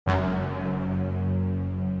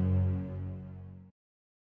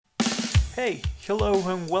Hey, hello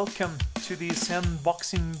and welcome to this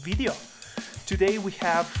unboxing video. Today we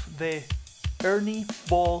have the Ernie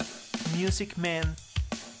Ball Music Man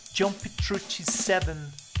JP7XX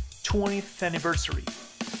 20th anniversary.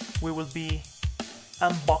 We will be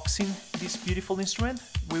unboxing this beautiful instrument.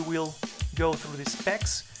 We will go through the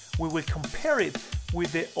specs. We will compare it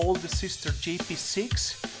with the older sister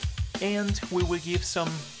JP6, and we will give some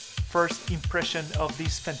first impression of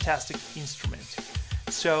this fantastic instrument.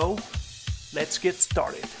 So let's get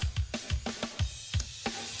started.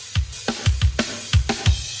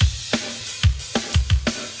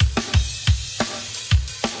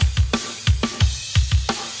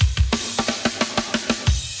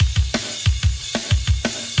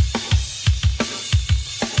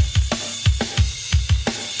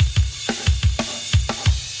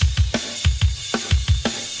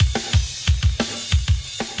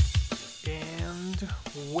 And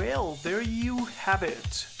well, there you have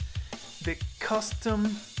it. The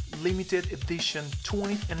custom limited edition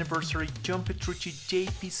 20th anniversary John Petrucci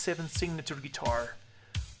JP7 signature guitar.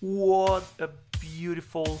 What a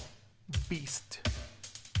beautiful beast.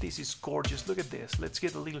 This is gorgeous. Look at this. Let's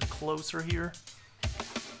get a little closer here.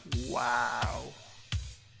 Wow.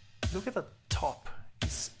 Look at the top.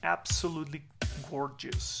 It's absolutely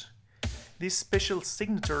gorgeous. This special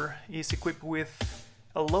signature is equipped with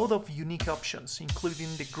a lot of unique options,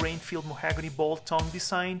 including the grain-filled mahogany ball tongue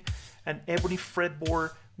design, an ebony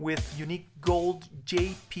fretboard with unique gold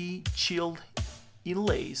JP chilled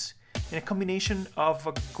inlays, and a combination of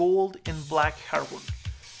a gold and black hardwood.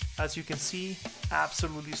 As you can see,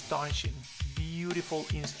 absolutely astonishing, beautiful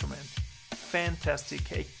instrument,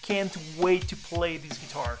 fantastic. I can't wait to play this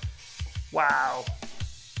guitar. Wow,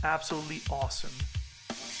 absolutely awesome.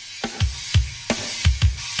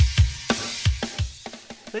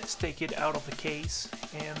 Let's take it out of the case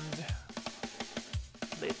and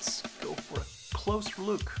let's go for a closer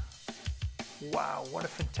look. Wow, what a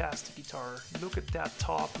fantastic guitar. Look at that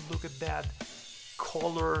top, look at that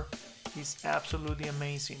color. It's absolutely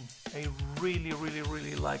amazing. I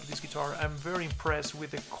really like this guitar. I'm very impressed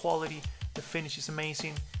with the quality. The finish is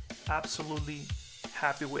amazing. Absolutely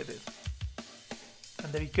happy with it.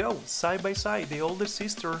 And there you go, side by side, the older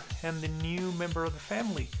sister and the new member of the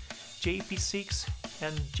family, JP6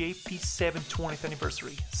 and JP7 20th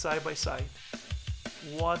anniversary, side by side.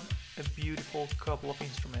 What a beautiful couple of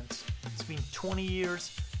instruments. It's been 20 years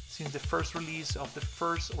since the first release of the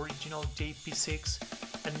first original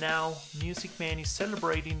JP6, and now Music Man is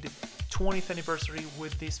celebrating the 20th anniversary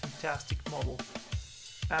with this fantastic model.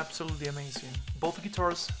 Absolutely amazing. Both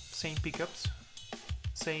guitars, same pickups,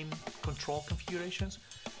 same control configurations,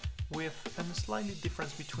 with a slightly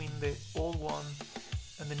difference between the old one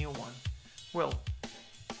and the new one. Well,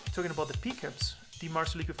 talking about the pickups,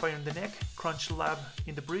 DeMarzo liquefier in the neck, Crunch Lab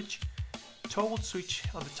in the bridge, toggle switch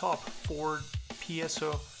on the top for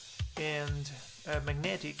piezo and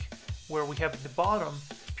magnetic, where we have at the bottom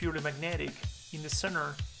purely magnetic, in the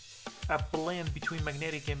center a blend between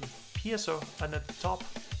magnetic and piezo, and at the top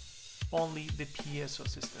only the piezo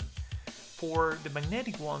system. For the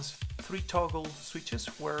magnetic ones, 3 toggle switches,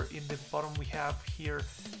 where in the bottom we have here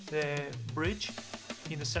the bridge,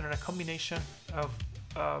 in the center a combination of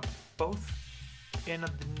both, and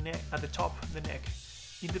at the top the neck,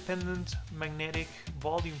 independent magnetic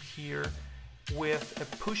volume here with a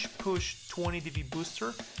push 20 dB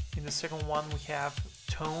booster. In the second one we have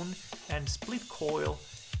tone and split coil,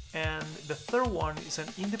 and the third one is an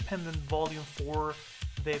independent volume for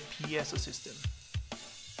the piezo system.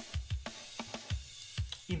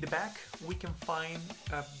 In the back we can find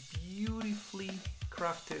a beautifully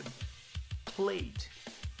crafted plate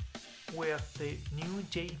with the new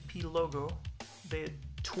JP logo, the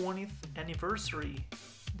 20th anniversary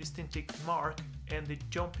distinctive mark, and the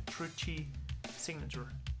John Petrucci signature.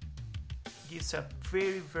 Gives a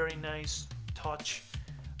very nice touch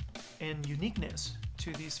and uniqueness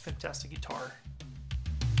to this fantastic guitar.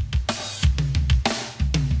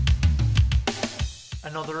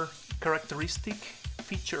 Another characteristic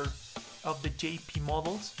feature of the JP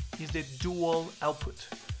models is the dual output.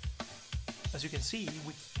 As you can see,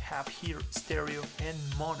 we have here stereo and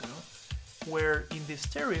mono, where in the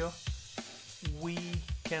stereo we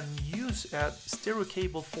can use a stereo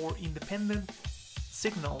cable for independent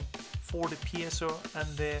signal for the piezo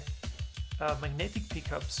and the magnetic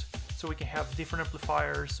pickups, so we can have different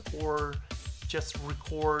amplifiers or just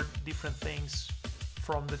record different things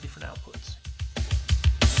from the different outputs.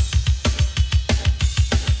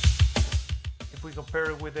 If we compare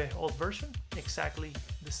it with the old version, exactly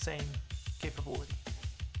the same capability.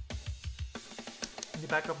 In the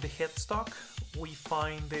back of the headstock we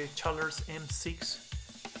find the Chalers M6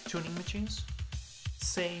 tuning machines,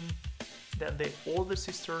 same than the older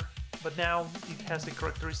sister, but now it has the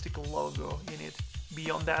characteristic logo in it.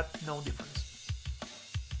 Beyond that, no difference.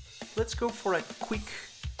 Let's go for a quick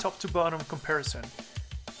top to bottom comparison.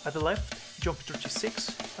 At the left,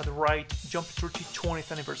 JP7XX, at the right, JP7XX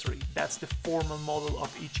 20th anniversary. That's the formal model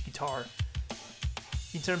of each guitar.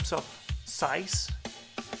 In terms of size,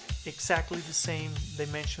 exactly the same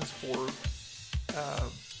dimensions for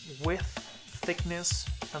width, thickness,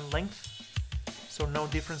 and length, so no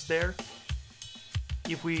difference there.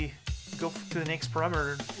 If we go to the next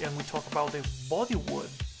parameter and we talk about the body wood,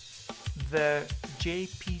 the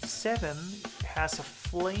JP7 has a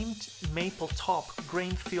flamed maple top,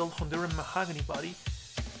 grain-filled Honduran mahogany body,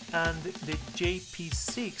 and the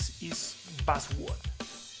JP6 is basswood.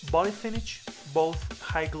 Body finish, both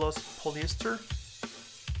high-gloss polyester.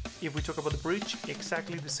 If we talk about the bridge,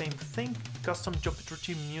 exactly the same thing. Custom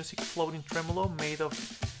JP7XX music floating tremolo made of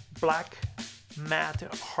black matte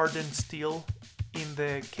hardened steel in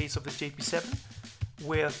the case of the JP7,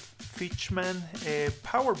 with Fitchman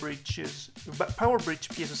power bridge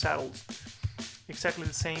piezo saddles. Exactly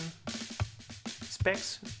the same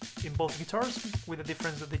specs in both guitars, with the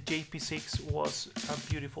difference that the JP6 was a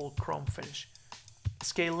beautiful chrome finish.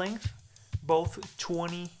 Scale length, both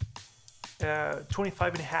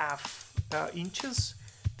 25.5 inches.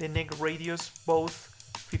 The neck radius, both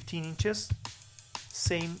 15 inches.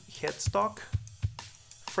 Same headstock.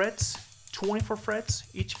 Frets, 24 frets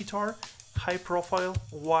each guitar. High profile,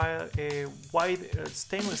 wide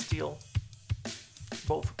stainless steel.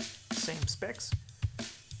 Both same specs.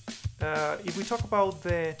 If we talk about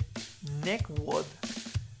the neck wood,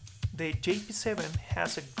 the JP7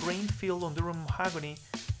 has a grain-filled Honduran mahogany,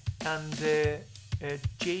 and the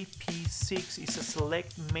JP6 is a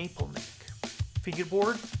select maple neck.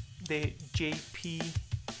 Fingerboard, the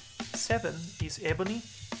JP7 is ebony,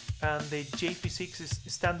 and the JP6 is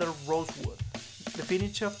standard rosewood. The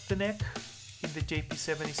finish of the neck in the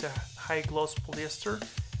JP7 is a high gloss polyester,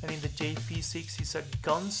 and in the JP6 is a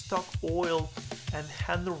gunstock oil and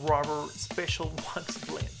handle rubber special wax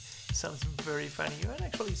blend. Sounds very funny, and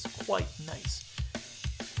actually it's quite nice.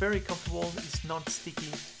 Very comfortable, it's not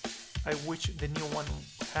sticky. I wish the new one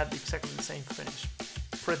had exactly the same finish.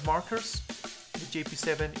 Fret markers, the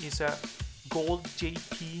JP7 is a gold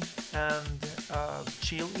JP and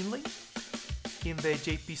chill inlay. In the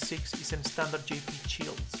JP6 is a standard JP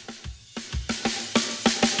chills.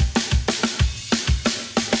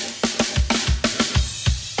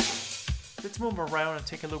 Let's move around and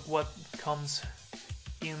take a look what comes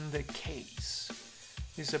in the case.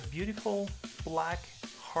 This is a beautiful black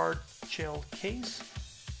hard shell case,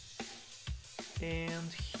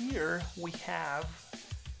 and here we have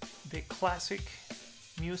the classic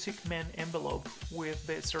Music Man envelope with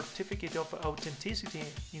the certificate of authenticity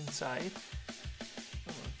inside.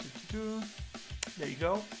 There you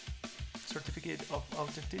go, certificate of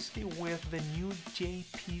authenticity with the new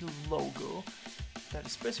JP logo that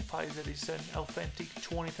specifies that it's an authentic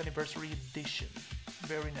 20th anniversary edition.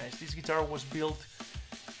 Very nice. This guitar was built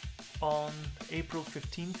on April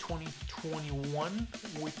 15, 2021,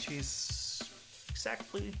 which is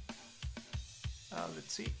exactly,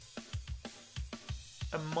 let's see,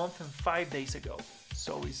 a month and 5 days ago.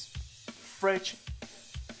 So it's fresh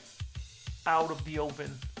out of the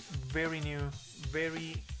oven, very new,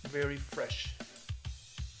 very, very fresh.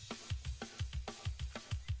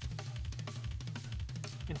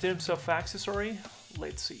 In terms of accessory,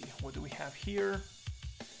 let's see, what do we have here?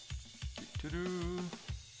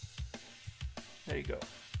 There you go.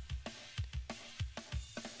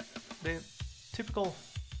 The typical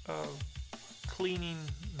cleaning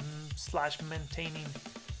slash maintaining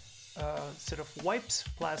set of wipes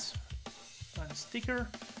plus a sticker.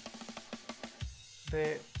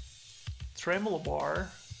 The tremolo bar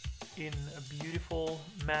in a beautiful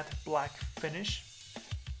matte black finish.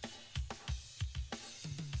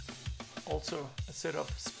 Also a set of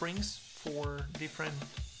springs for different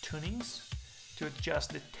tunings to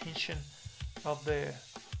adjust the tension of the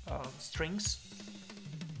strings.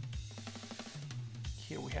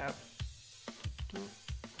 Here we have,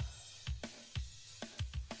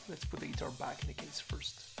 let's put the guitar back in the case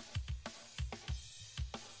first.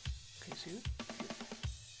 Okay, see it?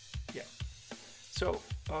 Yeah. So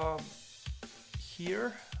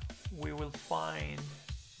here we will find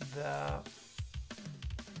the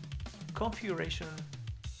configuration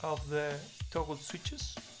of the toggle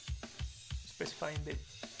switches, specifying the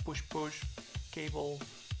push-push, cable,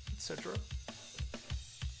 etc.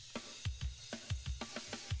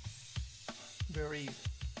 Very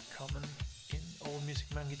common in all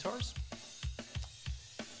Music Man guitars.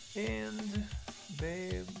 And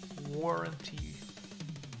the warranty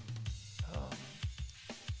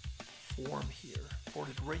form here for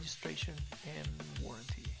the registration and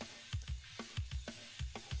warranty.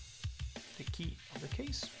 The key of the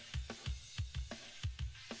case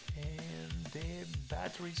and the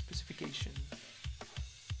battery specification.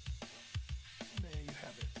 There you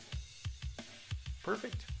have it.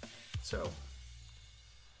 Perfect. So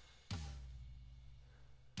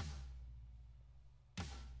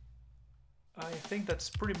I think that's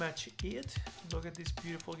pretty much it. Look at this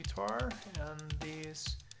beautiful guitar and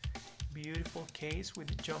this beautiful case with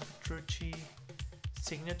the John Petrucci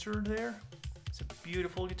signature there. It's a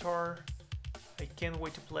beautiful guitar. I can't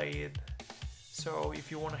wait to play it. So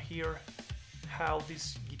if you want to hear how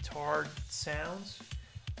this guitar sounds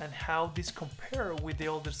and how this compare with the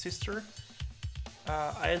older sister,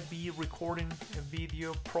 I'll be recording a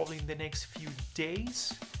video probably in the next few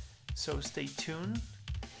days. So stay tuned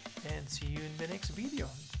and see you in the next video.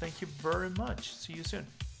 Thank you very much. See you soon.